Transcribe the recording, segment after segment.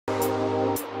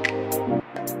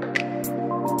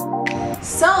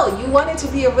So you wanted to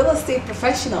be a real estate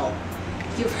professional.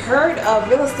 You've heard of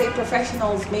real estate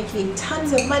professionals making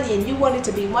tons of money and you wanted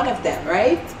to be one of them,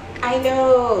 right? I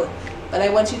know, but I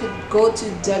want you to go to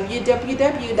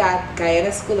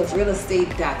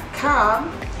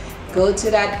www.guyanaschoolofrealestate.com. Go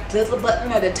to that little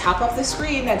button at the top of the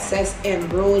screen that says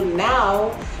enroll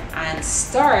now and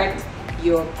start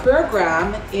your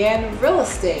program in real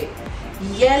estate.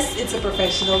 Yes, it's a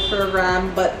professional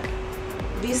program, but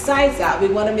besides that, we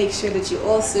want to make sure that you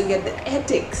also get the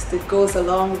ethics that goes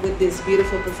along with this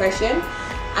beautiful profession.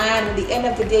 And at the end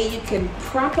of the day, you can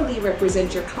properly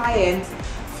represent your clients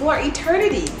for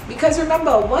eternity. Because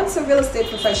remember, once a real estate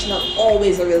professional,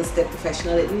 always a real estate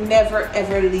professional. It never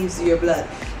ever leaves your blood.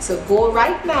 So go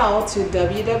right now to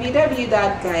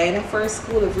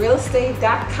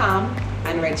www.GuyanaFirstSchoolofRealEstate.com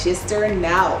and register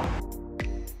now.